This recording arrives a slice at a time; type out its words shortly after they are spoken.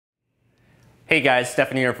Hey guys,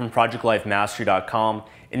 Stefan here from ProjectLifeMastery.com.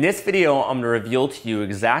 In this video, I'm going to reveal to you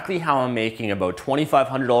exactly how I'm making about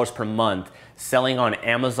 $2,500 per month selling on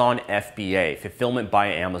Amazon FBA, Fulfillment by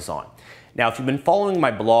Amazon. Now, if you've been following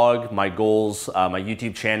my blog, my goals, my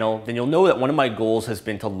YouTube channel, then you'll know that one of my goals has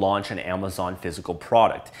been to launch an Amazon physical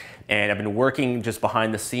product. And I've been working just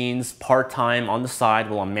behind the scenes, part-time on the side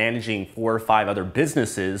while I'm managing 4 or 5 other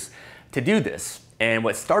businesses to do this. And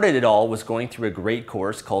what started it all was going through a great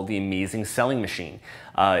course called The Amazing Selling Machine.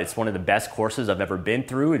 It's one of the best courses I've ever been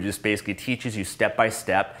through. It just basically teaches you step by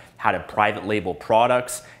step how to private label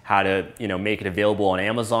products, how to make it available on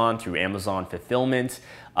Amazon through Amazon fulfillment,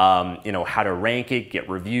 how to rank it, get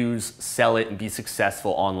reviews, sell it, and be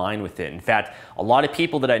successful online with it. In fact, a lot of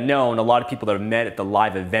people that I know and a lot of people that I've met at the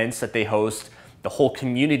live events that they host, the whole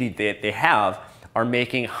community that they have, are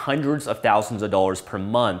making hundreds of thousands of dollars per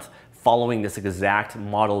month following this exact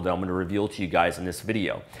model that I'm going to reveal to you guys in this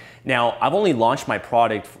video. Now, I've only launched my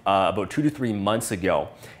product about 2 to 3 months ago,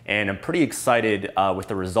 and I'm pretty excited with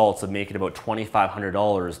the results of making about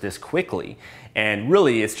 $2,500 this quickly. And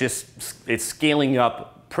really, it's scaling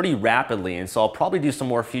up pretty rapidly, and so I'll probably do some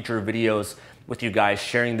more future videos with you guys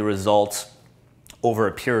sharing the results over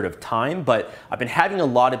a period of time, but I've been having a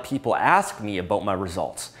lot of people ask me about my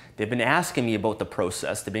results. They've been asking me about the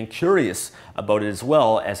process. They've been curious about it as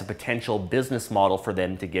well as a potential business model for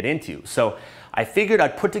them to get into. So I figured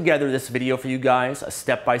I'd put together this video for you guys, a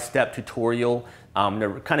step-by-step tutorial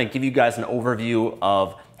to kind of give you guys an overview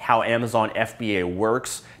of how Amazon FBA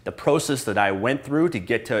works, the process that I went through to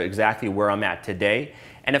get to exactly where I'm at today.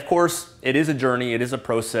 And of course, it is a journey, it is a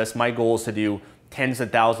process. My goal is to do tens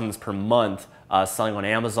of thousands per month selling on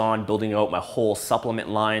Amazon, building out my whole supplement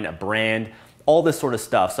line, a brand, all this sort of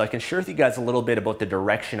stuff. So I can share with you guys a little bit about the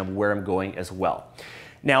direction of where I'm going as well.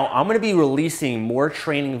 Now, I'm going to be releasing more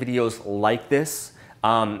training videos like this,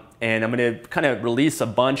 and I'm going to kind of release a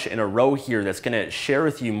bunch in a row here that's going to share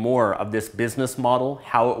with you more of this business model,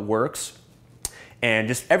 how it works, and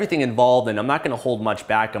just everything involved. And I'm not going to hold much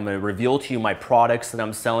back. I'm going to reveal to you my products that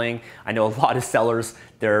I'm selling. I know a lot of sellers,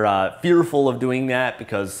 they're fearful of doing that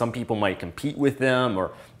because some people might compete with them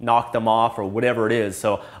or knock them off or whatever it is.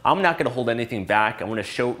 So I'm not going to hold anything back. I want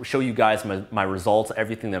to show you guys my results,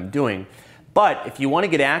 everything that I'm doing. But if you want to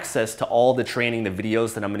get access to all the training, the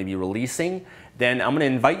videos that I'm going to be releasing, then I'm going to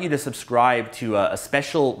invite you to subscribe to a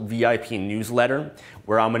special VIP newsletter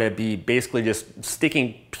where I'm going to be basically just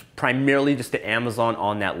sticking primarily just to Amazon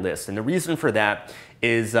on that list. And the reason for that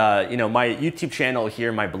is, my YouTube channel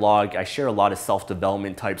here, my blog, I share a lot of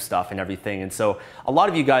self-development type stuff and everything. And so a lot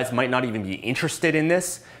of you guys might not even be interested in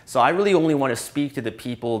this. So I really only want to speak to the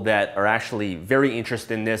people that are actually very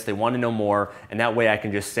interested in this. They want to know more. And that way I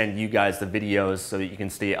can just send you guys the videos so that you can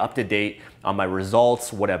stay up to date on my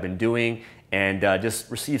results, what I've been doing, and just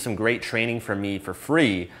receive some great training from me for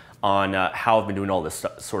free on how I've been doing all this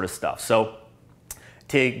sort of stuff. So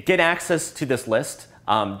to get access to this list,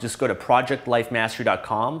 just go to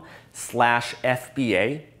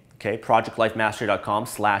ProjectLifeMastery.com/FBA. Okay,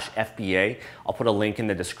 ProjectLifeMastery.com/FBA. I'll put a link in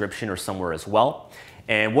the description or somewhere as well.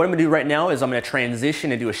 And what I'm gonna do right now is I'm gonna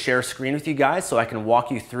transition and do a share screen with you guys so I can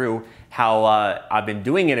walk you through how I've been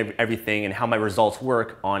doing everything and how my results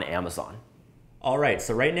work on Amazon. All right,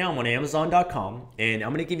 so right now I'm on Amazon.com, and I'm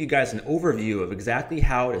going to give you guys an overview of exactly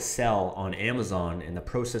how to sell on Amazon and the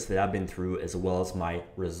process that I've been through, as well as my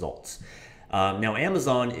results. Now,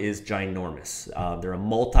 Amazon is ginormous. They're a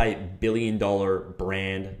multi-billion-dollar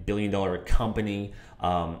brand, billion-dollar company.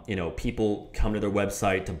 People come to their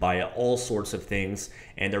website to buy all sorts of things,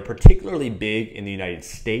 and they're particularly big in the United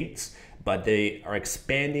States, but they are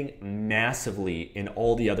expanding massively in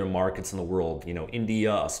all the other markets in the world.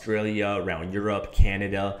 India, Australia, around Europe,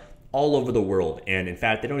 Canada, all over the world. And in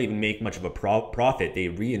fact, they don't even make much of a profit. They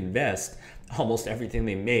reinvest almost everything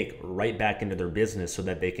they make right back into their business so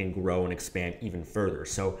that they can grow and expand even further.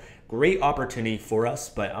 So great opportunity for us,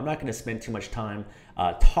 but I'm not going to spend too much time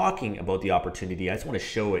talking about the opportunity. I just want to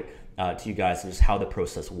show it to you guys and just how the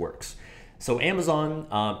process works. So Amazon,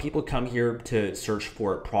 people come here to search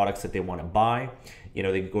for products that they want to buy.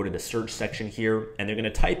 They go to the search section here and they're going to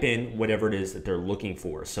type in whatever it is that they're looking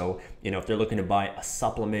for. So, if they're looking to buy a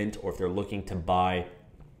supplement, or if they're looking to buy,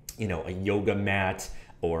 a yoga mat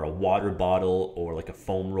or a water bottle or like a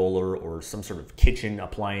foam roller or some sort of kitchen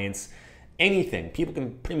appliance, anything. People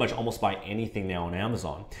can pretty much almost buy anything now on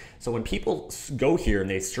Amazon. So when people go here and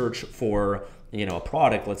they search for, a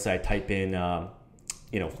product, let's say I type in,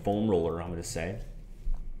 foam roller, I'm going to say.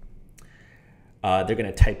 They're going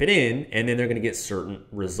to type it in, and then they're going to get certain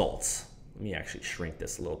results. Let me actually shrink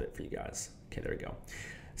this a little bit for you guys. Okay, there we go.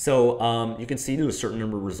 So you can see there's a certain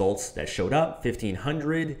number of results that showed up,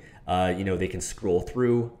 1,500. They can scroll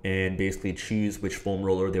through and basically choose which foam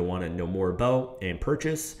roller they want to know more about and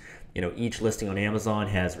purchase. Each listing on Amazon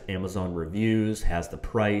has Amazon reviews, has the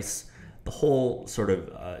price, the whole sort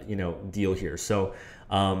of, deal here. So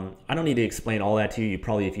I don't need to explain all that to you. You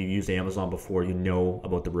probably, if you used Amazon before, you know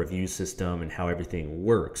about the review system and how everything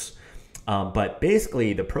works. But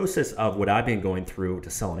basically, the process of what I've been going through to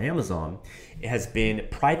sell on Amazon has been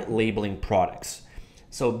private labeling products.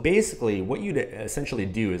 So basically, what you'd essentially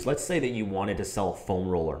do is, let's say that you wanted to sell a foam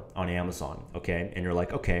roller on Amazon, okay? And you're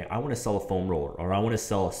like, okay, I want to sell a foam roller, or I want to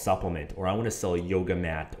sell a supplement, or I want to sell a yoga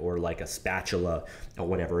mat, or like a spatula, or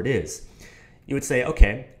whatever it is. You would say,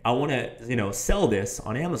 okay, I want to, sell this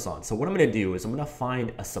on Amazon. So what I'm going to do is I'm going to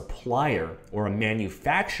find a supplier or a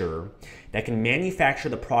manufacturer that can manufacture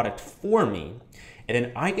the product for me, and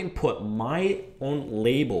then I can put my own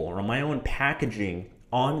label or my own packaging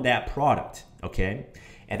on that product, okay?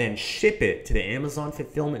 And then ship it to the Amazon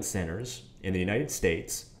fulfillment centers in the United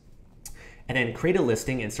States, and then create a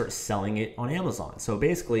listing and start selling it on Amazon. So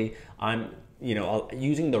basically, I'm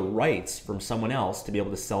using the rights from someone else to be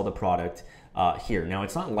able to sell the product here. Now,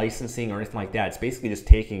 it's not licensing or anything like that. It's basically just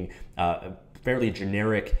taking a fairly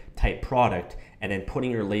generic type product and then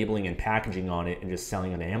putting your labeling and packaging on it and just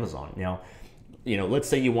selling it on Amazon. Now, let's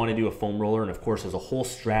say you want to do a foam roller, and of course there's a whole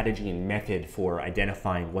strategy and method for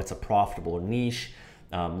identifying what's a profitable niche,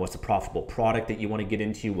 what's a profitable product that you want to get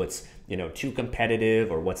into, what's too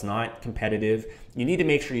competitive or what's not competitive. You need to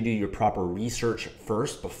make sure you do your proper research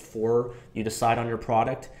first before you decide on your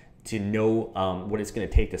product, to know what it's going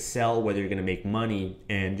to take to sell, whether you're going to make money,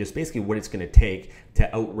 and just basically what it's going to take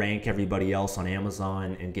to outrank everybody else on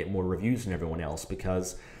Amazon and get more reviews than everyone else.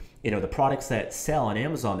 Because the products that sell on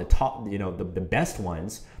Amazon, the top, the best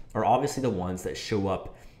ones are obviously the ones that show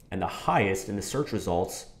up and the highest in the search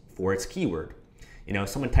results for its keyword. If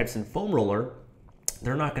someone types in foam roller,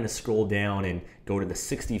 they're not going to scroll down and go to the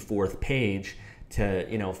 64th page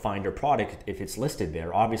to find your product if it's listed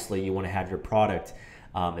there. Obviously, you want to have your product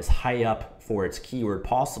as high up for its keyword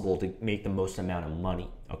possible to make the most amount of money,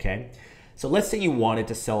 okay? So let's say you wanted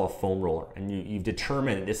to sell a foam roller, and you've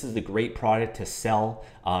determined this is the great product to sell.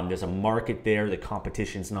 There's a market there, the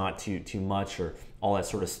competition's not too much, or all that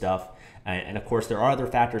sort of stuff. And of course, there are other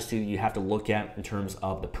factors too you have to look at in terms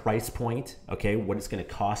of the price point, okay? What it's going to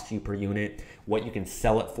cost you per unit, what you can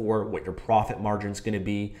sell it for, what your profit margin is going to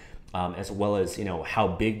be, as well as how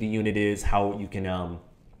big the unit is, how you can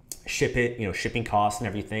ship it, shipping costs and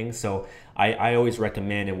everything. So I always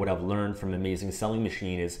recommend, and what I've learned from Amazing Selling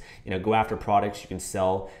Machine is, go after products you can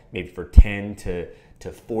sell maybe for $10 to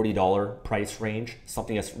 $40 price range,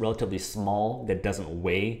 something that's relatively small that doesn't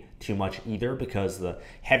weigh too much either, because the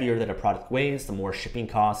heavier that a product weighs, the more shipping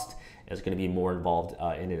cost is going to be more involved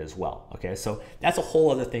in it as well. Okay, so that's a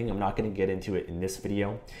whole other thing. I'm not going to get into it in this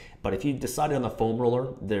video. But if you've decided on the foam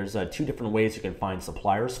roller, there's two different ways you can find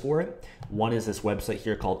suppliers for it. One is this website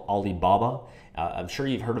here called Alibaba. I'm sure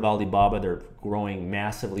you've heard of Alibaba. They're growing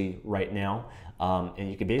massively right now.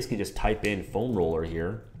 And you can basically just type in foam roller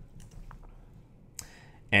here,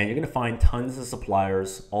 and you're going to find tons of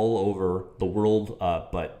suppliers all over the world,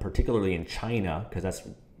 but particularly in China, because that's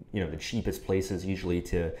the cheapest places usually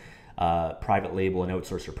to private label and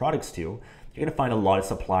outsource your products to. You're going to find a lot of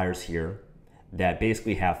suppliers here that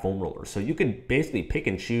basically have foam rollers. So you can basically pick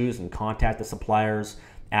and choose and contact the suppliers,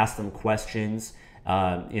 ask them questions,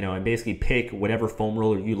 and basically pick whatever foam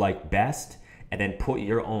roller you like best, and then put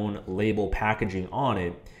your own label packaging on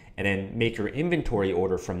it, and then make your inventory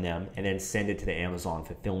order from them, and then send it to the Amazon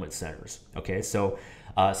fulfillment centers. Okay, so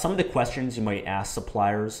some of the questions you might ask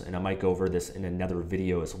suppliers, and I might go over this in another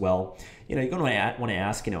video as well. You're going to want to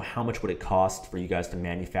ask, how much would it cost for you guys to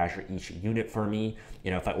manufacture each unit for me?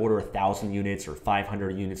 If I order 1,000 units or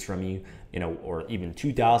 500 units from you, or even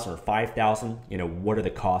 2,000 or 5,000, what are the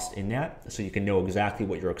costs in that? So you can know exactly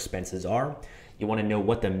what your expenses are. You want to know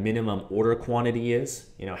what the minimum order quantity is.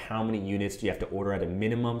 How many units do you have to order at a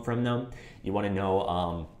minimum from them? You want to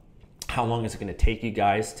know how long is it going to take you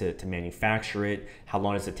guys to manufacture it? How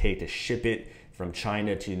long does it take to ship it from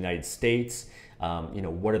China to the United States?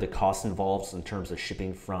 What are the costs involved in terms of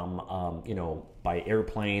shipping from, by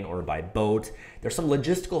airplane or by boat? There's some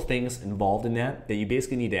logistical things involved in that you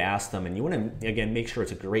basically need to ask them. And you want to, again, make sure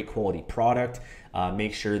it's a great quality product.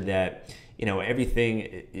 Make sure that, everything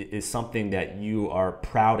is something that you are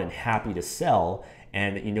proud and happy to sell,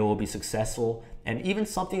 and that will be successful, and even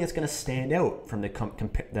something that's going to stand out from the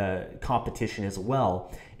competition as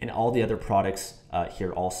well, and all the other products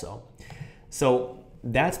here also. So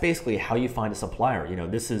that's basically how you find a supplier.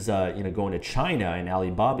 This is going to China and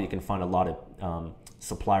Alibaba. You can find a lot of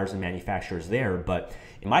suppliers and manufacturers there. But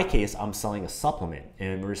in my case, I'm selling a supplement,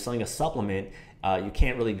 and when we're selling a supplement, you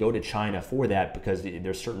can't really go to China for that because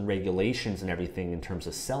there's certain regulations and everything in terms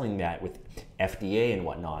of selling that with FBA and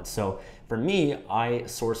whatnot. So for me, I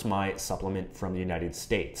source my supplement from the United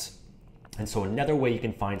States. And so another way you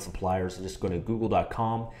can find suppliers is just go to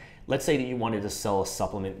google.com. Let's say that you wanted to sell a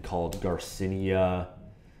supplement called Garcinia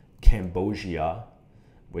Cambogia,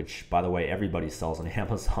 which, by the way, everybody sells on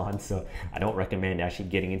Amazon, so I don't recommend actually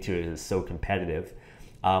getting into it. It's so competitive.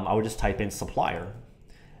 I would just type in supplier.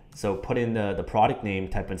 So put in the product name,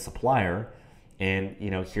 type in supplier, and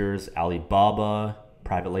here's Alibaba,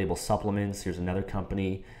 private label supplements. Here's another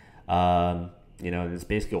company. There's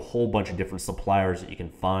basically a whole bunch of different suppliers that you can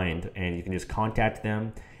find, and you can just contact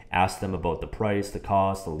them, ask them about the price, the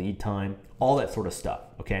cost, the lead time, all that sort of stuff,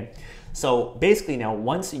 okay? So basically now,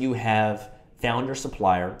 once you have found your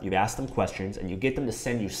supplier, you've asked them questions, and you get them to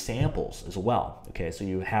send you samples as well, okay? So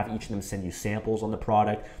you have each of them send you samples on the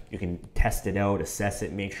product. You can test it out, assess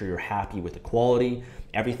it, make sure you're happy with the quality.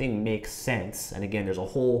 Everything makes sense. And again, there's a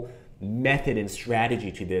whole method and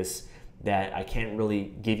strategy to this that I can't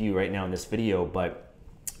really give you right now in this video, but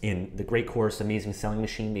in the great course, Amazing Selling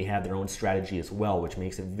Machine, they have their own strategy as well, which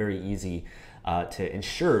makes it very easy to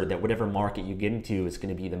ensure that whatever market you get into is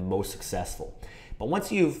going to be the most successful. But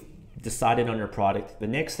once you've decided on your product, the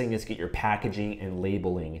next thing is get your packaging and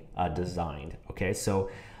labeling designed. Okay, so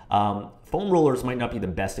foam rollers might not be the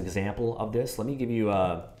best example of this. Let me give you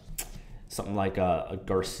something like a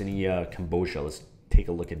Garcinia Cambogia. Let's take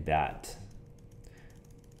a look at that.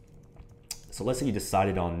 So let's say you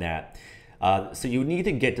decided on that. So you need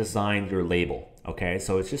to get designed your label. Okay,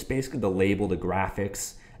 so it's just basically the label, the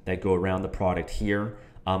graphics that go around the product here.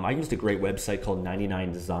 I used a great website called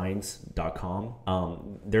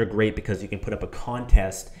 99designs.com. They're great because you can put up a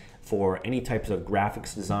contest for any types of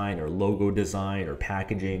graphics design or logo design or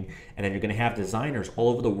packaging, and then you're going to have designers all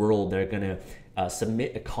over the world that are going to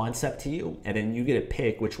submit a concept to you, and then you get to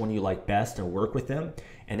pick which one you like best and work with them.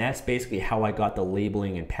 And that's basically how I got the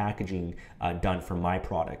labeling and packaging done for my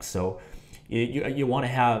products. So you want to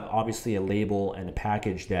have obviously a label and a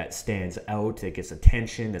package that stands out, that gets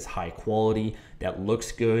attention, that's high quality, that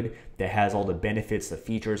looks good, that has all the benefits, the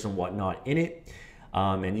features and whatnot in it.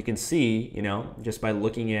 And you can see, just by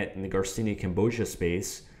looking at in the Garcinia Cambogia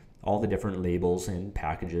space, all the different labels and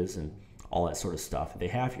packages and all that sort of stuff that they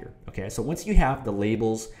have here. Okay, so once you have the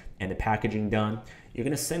labels and the packaging done, you're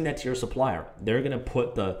going to send that to your supplier. They're going to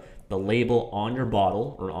put the label on your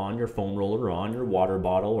bottle or on your foam roller or on your water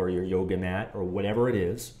bottle or your yoga mat or whatever it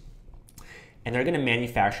is, and they're going to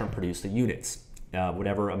manufacture and produce the units,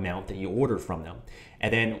 whatever amount that you order from them.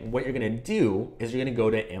 And then what you're going to do is you're going to go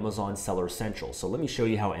to Amazon Seller Central. So let me show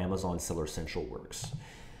you how Amazon Seller Central works.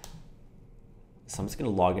 So I'm just going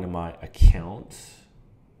to log into my account.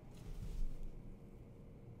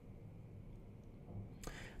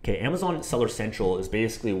 Okay, Amazon Seller Central is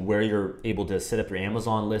basically where you're able to set up your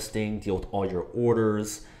Amazon listing, deal with all your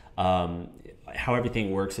orders. How everything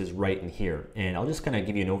works is right in here. And I'll just kind of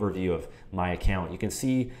give you an overview of my account. You can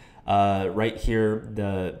see right here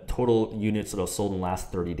the total units that I've sold in the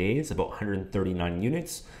last 30 days, about 139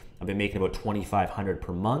 units. I've been making about 2,500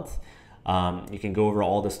 per month. You can go over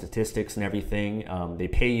all the statistics and everything. They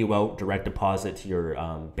pay you out direct deposit to your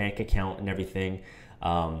bank account and everything.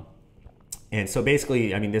 And so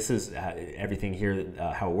basically, I mean, this is everything here,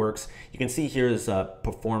 how it works. You can see here is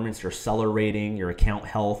performance, your seller rating, your account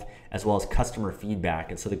health, as well as customer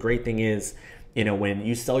feedback. And so the great thing is, when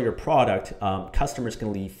you sell your product, customers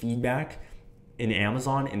can leave feedback in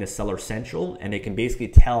Amazon in the Seller Central, and they can basically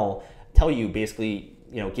tell you basically,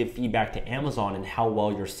 give feedback to Amazon and how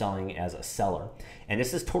well you're selling as a seller. And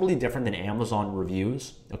this is totally different than Amazon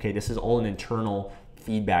reviews. Okay, this is all an internal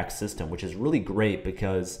feedback system, which is really great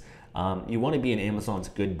because you want to be in Amazon's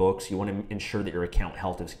good books. You want to ensure that your account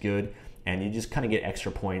health is good, and you just kind of get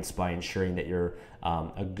extra points by ensuring that you're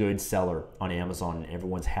a good seller on Amazon and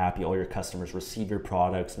everyone's happy, all your customers receive your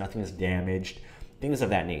products, nothing is damaged, things of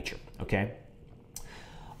that nature, okay?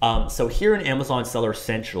 So here in Amazon Seller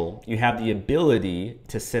Central, you have the ability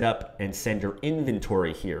to set up and send your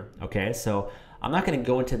inventory here, okay? So I'm not going to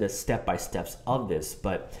go into the step-by-steps of this,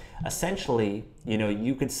 but essentially,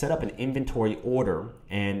 you could set up an inventory order,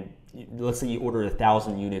 and let's say you order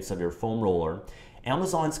 1,000 units of your foam roller.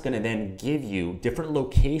 Amazon's going to then give you different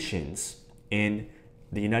locations in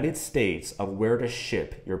the United States of where to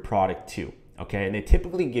ship your product to, okay? And they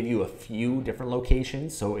typically give you a few different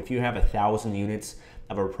locations. So if you have 1,000 units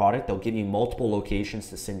of a product, they'll give you multiple locations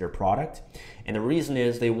to send your product. And the reason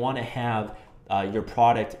is they want to have your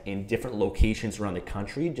product in different locations around the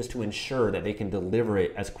country just to ensure that they can deliver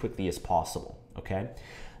it as quickly as possible, okay?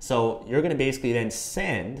 So you're gonna basically then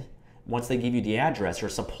send, once they give you the address, your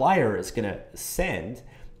supplier is gonna send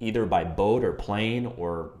either by boat or plane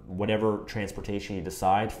or whatever transportation you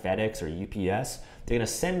decide, FedEx or UPS, they're gonna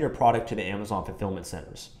send your product to the Amazon fulfillment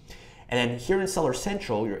centers. And then here in Seller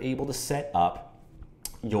Central, you're able to set up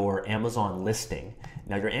your Amazon listing.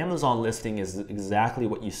 Now your Amazon listing is exactly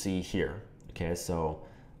what you see here, okay? So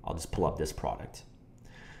I'll just pull up this product.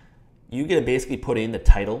 You get to basically put in the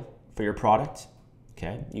title for your product,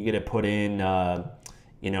 okay? You get to put in,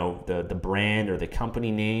 you know, the brand or the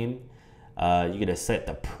company name. You get to set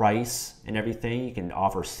the price and everything. You can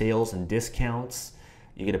offer sales and discounts.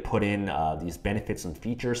 You get to put in these benefits and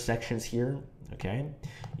features sections here, okay?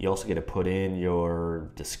 You also get to put in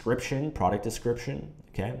your description, product description,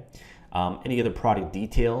 okay? Any other product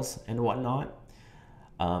details and whatnot.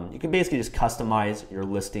 You can basically just customize your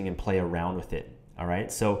listing and play around with it, all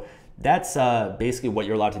right? So that's basically what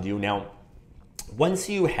you're allowed to do. Now, once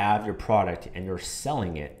you have your product and you're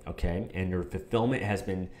selling it, okay, and your fulfillment has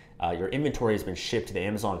been, your inventory has been shipped to the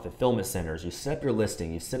Amazon fulfillment centers, you set up your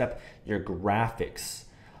listing, you set up your graphics,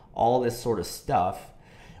 all this sort of stuff.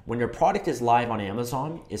 When your product is live on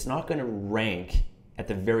Amazon, it's not going to rank at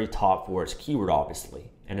the very top for its keyword,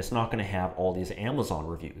 obviously, and it's not going to have all these Amazon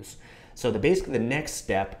reviews. So basically the next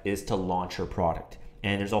step is to launch your product.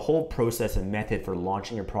 And there's a whole process and method for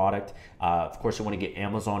launching your product. Of course, you want to get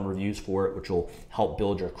Amazon reviews for it, which will help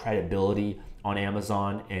build your credibility on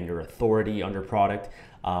Amazon and your authority on your product.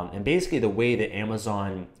 And basically the way that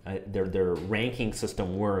Amazon, their ranking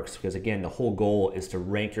system works, because again, the whole goal is to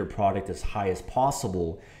rank your product as high as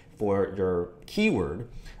possible for your keyword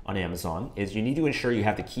on Amazon, is you need to ensure you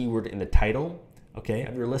have the keyword in the title, okay,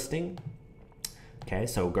 of your listing. Okay,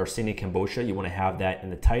 so Garcinia Kombucha, you want to have that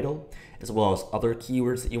in the title, as well as other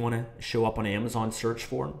keywords that you want to show up on Amazon search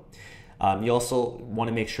for. You also want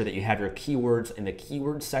to make sure that you have your keywords in the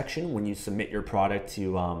keyword section when you submit your product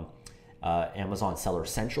to Amazon Seller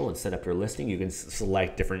Central and set up your listing. You can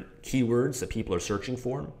select different keywords that people are searching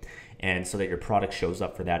for, and so that your product shows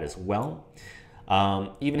up for that as well.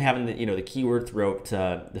 Even having the keyword throughout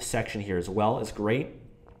the section here as well is great.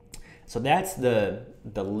 So that's the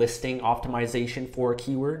listing optimization for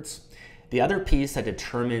keywords. The other piece that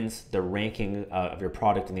determines the ranking of your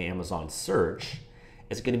product in the Amazon search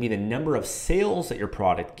is going to be the number of sales that your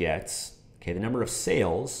product gets, okay, the number of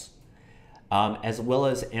sales, as well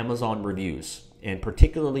as Amazon reviews, and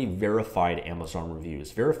particularly verified Amazon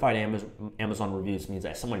reviews. Verified Amazon reviews means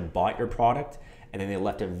that someone bought your product and then they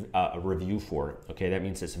left a review for it, okay? That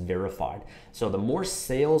means it's verified. So the more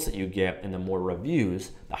sales that you get and the more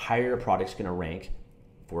reviews, the higher your product's gonna rank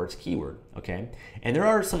for its keyword, okay? And there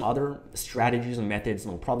are some other strategies and methods,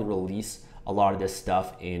 and we'll probably release a lot of this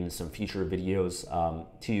stuff in some future videos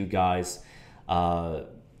to you guys,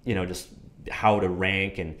 just how to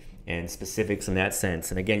rank and specifics in that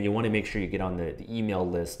sense. And again, you want to make sure you get on the email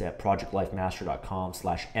list at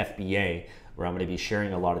projectlifemastery.com/FBA, where I'm going to be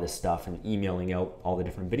sharing a lot of this stuff and emailing out all the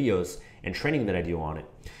different videos and training that I do on it.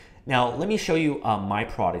 Now, let me show you my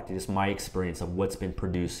product, just my experience of what's been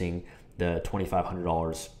producing the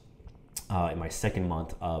 $2,500 in my second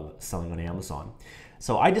month of selling on Amazon.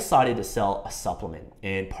 So I decided to sell a supplement,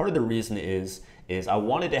 and part of the reason is I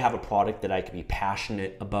wanted to have a product that I could be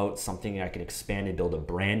passionate about, something I could expand and build a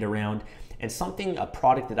brand around, and a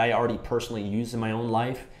product that I already personally use in my own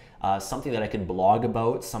life, something that I could blog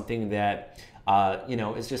about, something that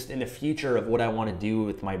is just in the future of what I want to do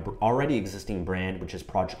with my already existing brand, which is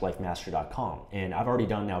projectlifemastery.com. And I've already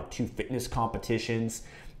done now 2 fitness competitions,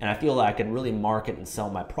 and I feel that I can really market and sell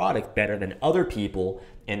my product better than other people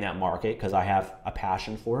in that market because I have a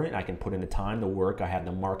passion for it and I can put in the time, the work, I have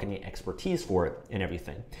the marketing expertise for it and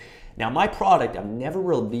everything. Now, my product I've never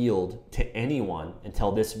revealed to anyone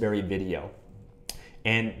until this very video.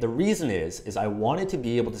 And the reason is I wanted to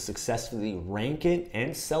be able to successfully rank it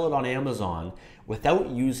and sell it on Amazon without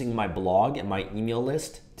using my blog and my email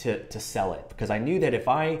list to sell it. Because I knew that if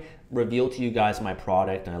I reveal to you guys my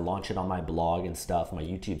product and I launch it on my blog and stuff, my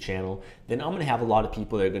YouTube channel, then I'm going to have a lot of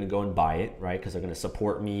people that are going to go and buy it, right? Because they're going to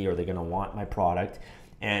support me or they're going to want my product.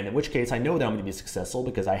 And in which case I know that I'm going to be successful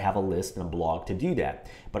because I have a list and a blog to do that.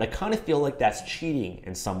 But I kind of feel like that's cheating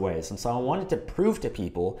in some ways. And so I wanted to prove to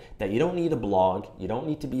people that you don't need a blog, you don't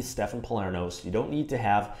need to be Stefan Palernos, you don't need to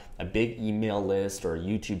have a big email list or a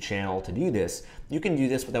YouTube channel to do this. You can do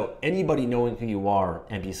this without anybody knowing who you are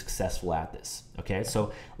and be successful at this. Okay,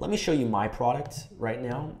 so let me show you my product right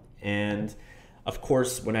now. And of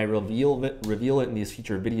course, when I reveal it in these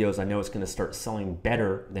future videos, I know it's going to start selling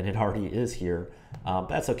better than it already is here. But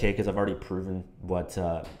that's okay because I've already proven what,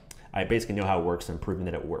 I basically know how it works and proven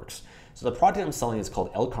that it works. So the product I'm selling is called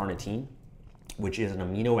L-carnitine. which is an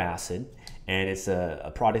amino acid. And it's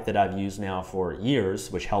a product that I've used now for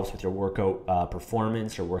years, which helps with your workout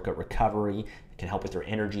performance, your workout recovery. It can help with your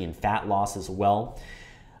energy and fat loss as well.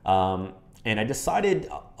 And I decided,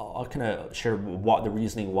 I'll kind of share what the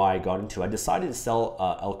reasoning why I got into. I decided to sell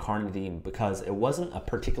L-carnitine because it wasn't a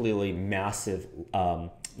particularly massive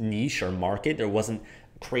niche or market. There wasn't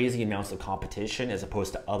crazy amounts of competition as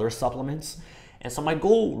opposed to other supplements. And so my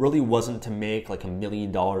goal really wasn't to make like $1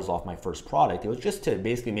 million off my first product. It was just to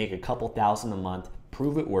basically make a couple thousand a month,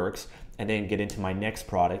 prove it works, and then get into my next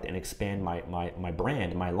product and expand my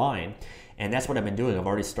brand, my line. And that's what I've been doing. I've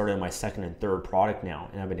already started my second and third product now,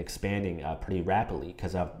 and I've been expanding pretty rapidly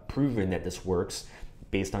because I've proven that this works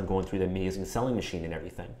based on going through the amazing selling machine and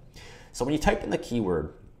everything. So when you type in the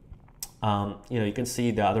keyword, you can see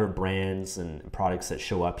the other brands and products that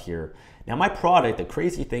show up here. Now my product, the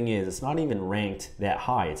crazy thing is it's not even ranked that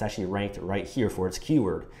high. It's actually ranked right here for its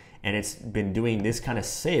keyword. And it's been doing this kind of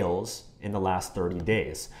sales in the last 30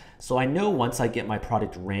 days. So I know once I get my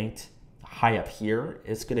product ranked high up here,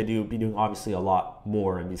 it's gonna be doing obviously a lot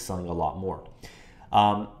more and be selling a lot more.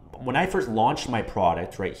 When I first launched my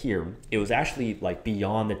product right here, it was actually like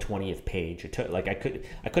beyond the 20th page. It took like I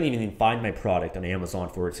couldn't even find my product on Amazon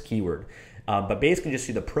for its keyword. But basically just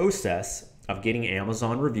through the process of getting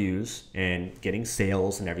Amazon reviews and getting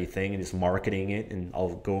sales and everything and just marketing it, and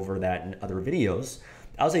I'll go over that in other videos,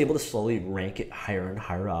 I was able to slowly rank it higher and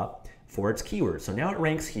higher up for its keyword. So now it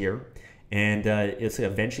ranks here, and it's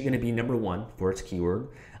eventually going to be #1 for its keyword.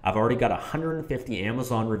 I've already got 150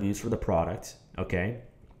 Amazon reviews for the product, okay,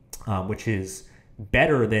 which is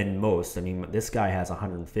better than most. I mean, this guy has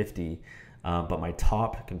 150, but my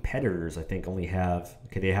top competitors, I think, only have,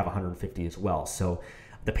 they have 150 as well. So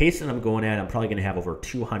the pace that I'm going at, I'm probably going to have over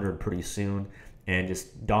 200 pretty soon and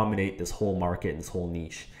just dominate this whole market and this whole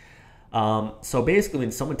niche. So basically,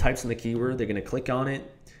 when someone types in the keyword, they're going to click on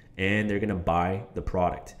it and they're going to buy the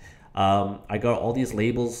product. I got all these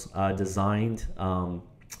labels designed,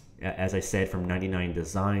 as I said, from 99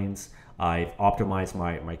 Designs. I've optimized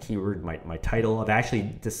my keyword, my title. I've actually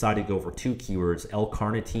decided to go for 2 keywords,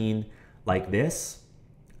 L-carnitine like this,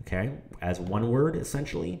 okay, as one word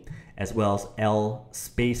essentially, as well as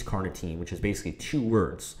L-carnitine, which is basically 2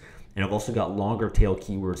 words. And I've also got longer tail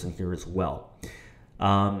keywords in here as well.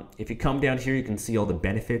 If you come down here, you can see all the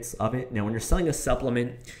benefits of it. Now, when you're selling a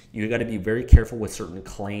supplement, you got to be very careful with certain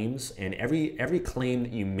claims, and every claim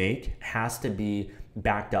that you make has to be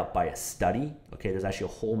backed up by a study. Okay, there's actually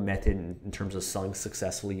a whole method in terms of selling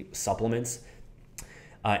successfully supplements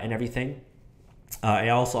and everything. I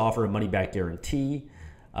also offer a money-back guarantee,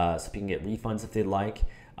 so people can get refunds if they'd like.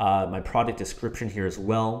 My product description here as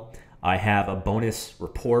well. I have a bonus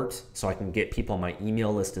report, so I can get people on my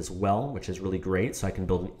email list as well, which is really great. So I can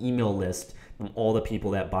build an email list from all the people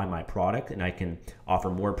that buy my product, and I can offer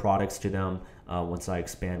more products to them once I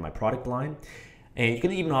expand my product line. And you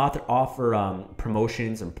can even offer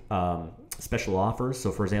promotions and special offers.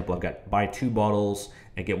 So for example, I've got buy 2 bottles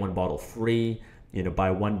and get 1 bottle free. You know, buy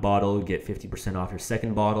 1 bottle, get 50% off your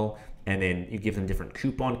second bottle. And then you give them different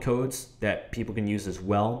coupon codes that people can use as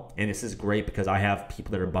well. And this is great because I have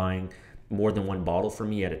people that are buying more than 1 bottle from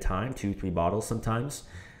me at a time, 2, 3 bottles sometimes.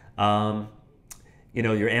 You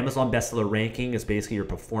know, your Amazon bestseller ranking is basically your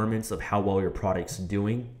performance of how well your product's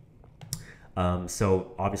doing.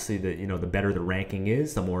 So obviously, the better the ranking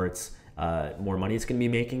is, the more more money it's going to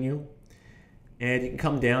be making you. And you can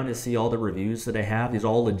come down and see all the reviews that I have. These are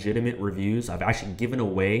all legitimate reviews. I've actually given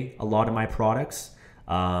away a lot of my products.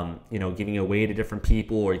 Giving away to different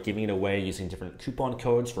people or giving it away using different coupon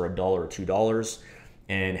codes for $1 or $2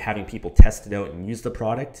 and having people test it out and use the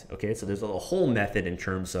product. Okay, so there's a whole method in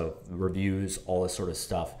terms of reviews, all this sort of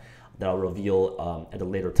stuff that I'll reveal at a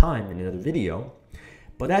later time in another video.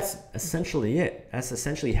 But that's essentially it. That's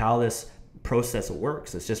essentially how this process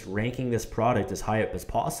works. It's just ranking this product as high up as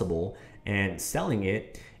possible and selling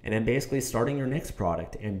it, and then basically starting your next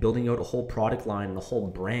product and building out a whole product line and a whole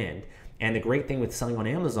brand. And the great thing with selling on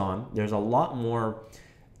Amazon, there's a lot more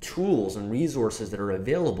tools and resources that are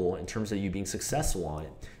available in terms of you being successful on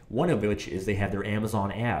it. One of which is they have their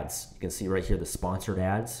Amazon ads. You can see right here the sponsored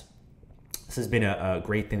ads. This has been a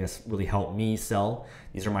great thing that's really helped me sell.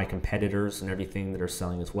 These are my competitors and everything that are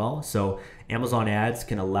selling as well. So Amazon ads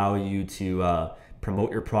can allow you to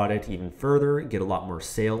promote your product even further, get a lot more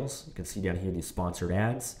sales. You can see down here these sponsored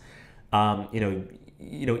ads.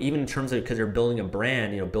 Even in terms of, because they're building a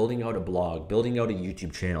brand, building out a blog, building out a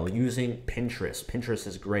YouTube channel, using Pinterest. Pinterest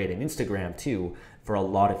is great, and Instagram too for a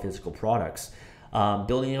lot of physical products.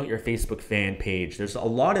 Building out your Facebook fan page. There's a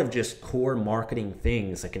lot of just core marketing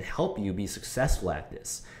things that can help you be successful at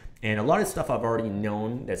this. And a lot of stuff I've already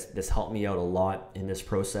known that's helped me out a lot in this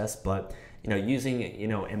process, but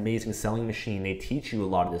using Amazing Selling Machine, they teach you a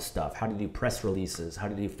lot of this stuff, how to do press releases, how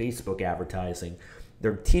to do Facebook advertising.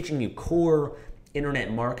 They're teaching you core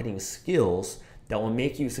internet marketing skills that will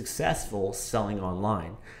make you successful selling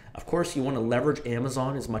online. Of course, you want to leverage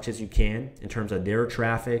Amazon as much as you can in terms of their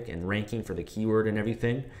traffic and ranking for the keyword and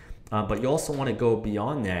everything. But you also want to go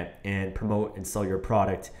beyond that and promote and sell your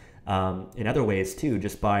product in other ways too,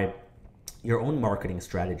 just by your own marketing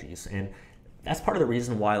strategies. And that's part of the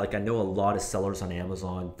reason why, like, I know a lot of sellers on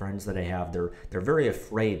Amazon, friends that I have, they're very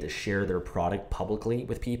afraid to share their product publicly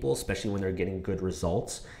with people, especially when they're getting good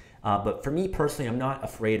results. But for me personally, I'm not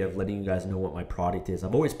afraid of letting you guys know what my product is.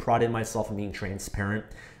 I've always prided myself in being transparent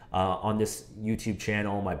on this YouTube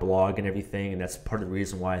channel, my blog and everything. And that's part of the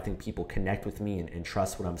reason why I think people connect with me and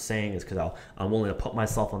trust what I'm saying, is because I'm willing to put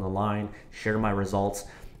myself on the line, share my results.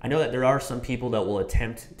 I know that there are some people that will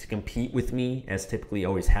attempt to compete with me, as typically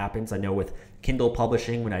always happens. I know with Kindle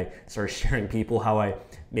publishing, when I started sharing people how I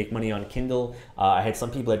make money on Kindle, I had some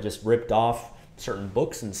people that just ripped off certain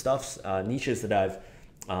books and stuff, niches that I've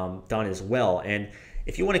done as well. And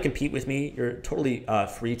if you want to compete with me, you're totally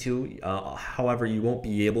free to. However, you won't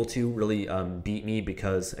be able to really beat me,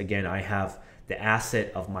 because again, I have the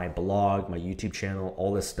asset of my blog, my YouTube channel,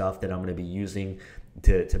 all this stuff that I'm going to be using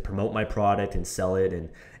to promote my product and sell it, and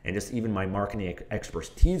just even my marketing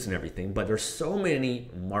expertise and everything. But there's so many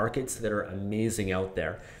markets that are amazing out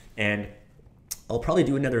there, and I'll probably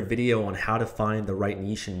do another video on how to find the right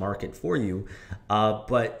niche and market for you.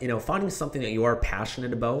 But finding something that you are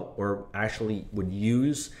passionate about or actually would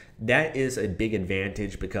use, that is a big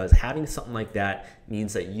advantage, because having something like that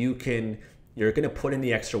means that you're going to put in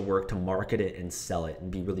the extra work to market it and sell it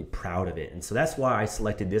and be really proud of it. And so that's why I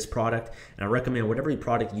selected this product. And I recommend whatever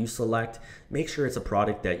product you select, make sure it's a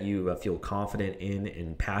product that you feel confident in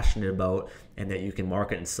and passionate about, and that you can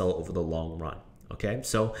market and sell over the long run. Okay,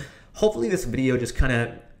 so hopefully this video just kind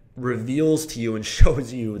of reveals to you and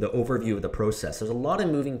shows you the overview of the process. There's a lot of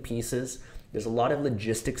moving pieces. There's a lot of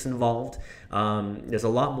logistics involved. There's a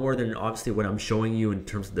lot more than obviously what I'm showing you in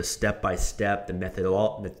terms of the step-by-step, the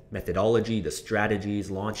methodology, the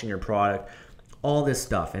strategies, launching your product, all this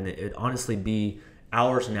stuff. And it'd honestly be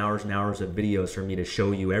hours and hours and hours of videos for me to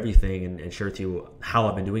show you everything and share with you how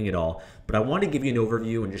I've been doing it all. But I want to give you an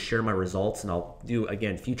overview and just share my results, and I'll do,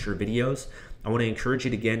 again, future videos. I want to encourage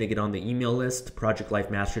you again to get on the email list,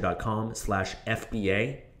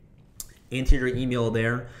 projectlifemastery.com/FBA. Enter your email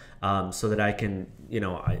there so that I can,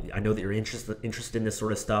 I know that you're interested in this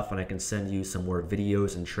sort of stuff, and I can send you some more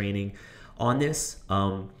videos and training on this.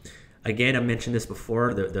 Again, I mentioned this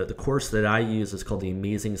before, the course that I use is called the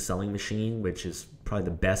Amazing Selling Machine, which is probably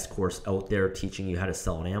the best course out there teaching you how to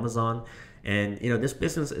sell on Amazon. And this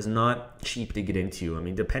business is not cheap to get into. I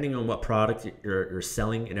mean, depending on what product you're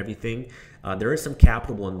selling and everything, there is some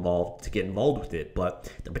capital involved to get involved with it,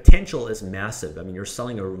 but the potential is massive. I mean, you're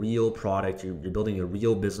selling a real product, you're building a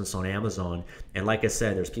real business on Amazon. And like I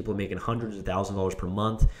said, there's people making hundreds of thousands of dollars per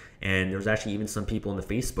month. And there's actually even some people in the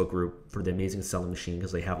Facebook group for the Amazing Selling Machine,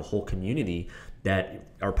 because they have a whole community that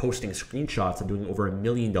are posting screenshots of doing over $1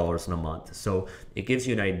 million in a month. So it gives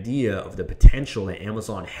you an idea of the potential that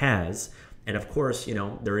Amazon has. And of course,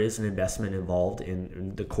 there is an investment involved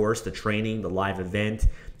in the course, the training, the live event,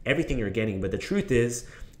 everything you're getting. But the truth is,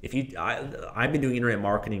 I've been doing internet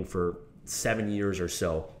marketing for 7 years or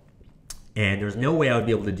so, and there's no way I would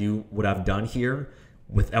be able to do what I've done here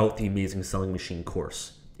without the Amazing Selling Machine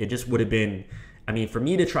course. It just would have been, for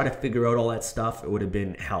me to try to figure out all that stuff, it would have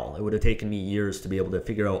been hell. It would have taken me years to be able to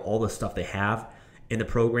figure out all the stuff they have in the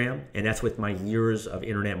program. And that's with my years of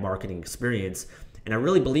internet marketing experience. And I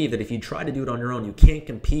really believe that if you try to do it on your own, you can't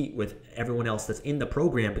compete with everyone else that's in the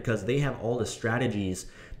program, because they have all the strategies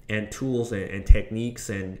and tools and techniques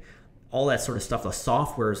and all that sort of stuff, the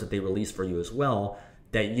softwares that they release for you as well,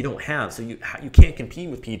 that you don't have. So you can't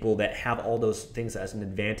compete with people that have all those things as an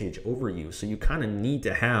advantage over you. So you kind of need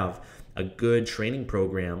to have a good training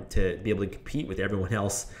program to be able to compete with everyone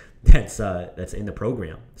else that's in the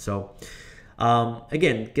program. So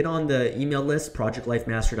again, get on the email list,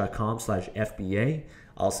 projectlifemastery.com/FBA.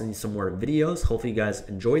 I'll send you some more videos. Hopefully you guys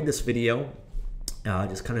enjoyed this video,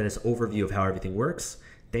 just kind of this overview of how everything works.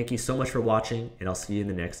 Thank you so much for watching, and I'll see you in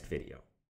the next video.